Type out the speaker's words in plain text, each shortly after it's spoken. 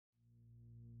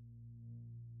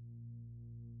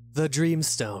The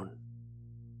Dreamstone.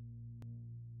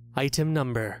 Item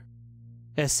Number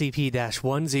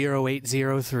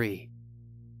SCP-10803.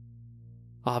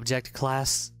 Object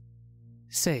Class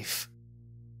Safe.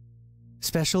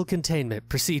 Special Containment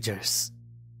Procedures.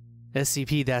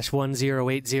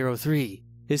 SCP-10803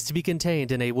 is to be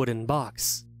contained in a wooden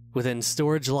box within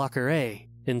Storage Locker A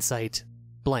in Site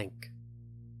blank.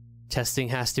 Testing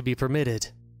has to be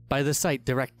permitted by the Site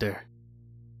Director.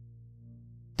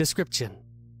 Description: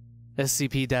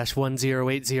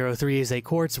 SCP-10803 is a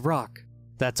quartz rock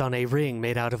that's on a ring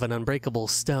made out of an unbreakable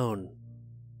stone.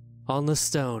 On the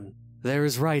stone, there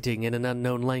is writing in an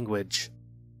unknown language.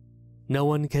 No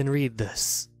one can read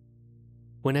this.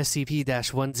 When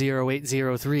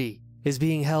SCP-10803 is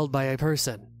being held by a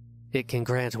person, it can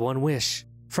grant one wish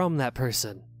from that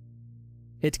person.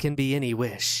 It can be any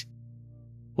wish.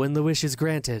 When the wish is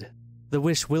granted, the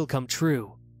wish will come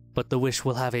true, but the wish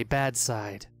will have a bad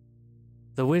side.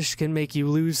 The wish can make you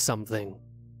lose something.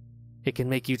 It can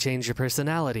make you change your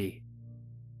personality.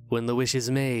 When the wish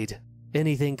is made,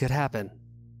 anything could happen.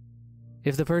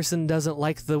 If the person doesn't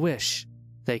like the wish,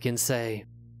 they can say,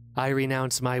 "I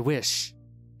renounce my wish,"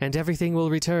 and everything will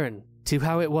return to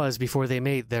how it was before they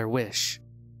made their wish.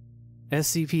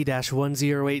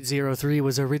 SCP-10803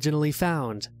 was originally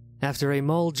found after a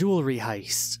mall jewelry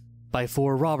heist by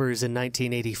 4 robbers in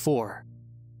 1984.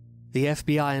 The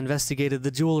FBI investigated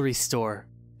the jewelry store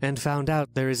and found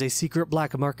out there is a secret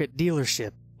black market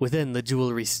dealership within the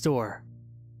jewelry store.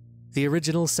 The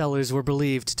original sellers were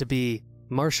believed to be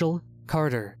Marshall,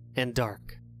 Carter, and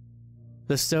Dark.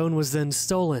 The stone was then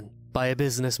stolen by a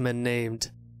businessman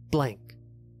named Blank.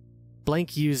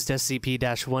 Blank used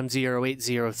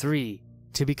SCP-10803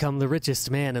 to become the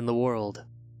richest man in the world.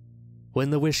 When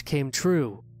the wish came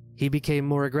true, he became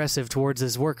more aggressive towards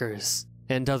his workers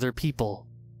and other people.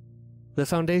 The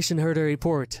Foundation heard a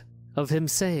report of him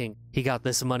saying he got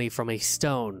this money from a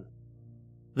stone.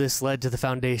 This led to the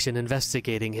Foundation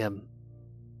investigating him.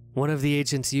 One of the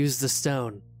agents used the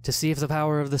stone to see if the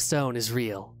power of the stone is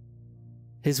real.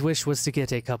 His wish was to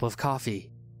get a cup of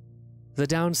coffee. The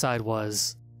downside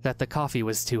was that the coffee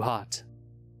was too hot.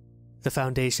 The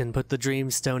Foundation put the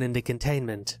Dreamstone into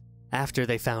containment after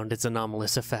they found its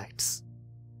anomalous effects.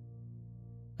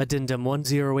 Addendum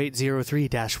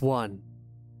 10803-1.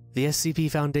 The SCP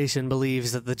Foundation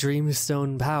believes that the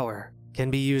Dreamstone power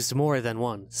can be used more than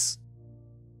once.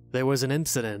 There was an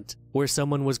incident where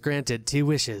someone was granted 2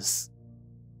 wishes.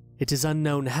 It is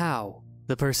unknown how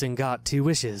the person got 2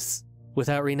 wishes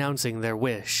without renouncing their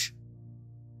wish.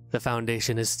 The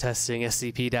Foundation is testing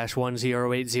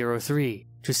SCP-10803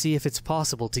 to see if it's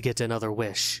possible to get another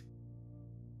wish.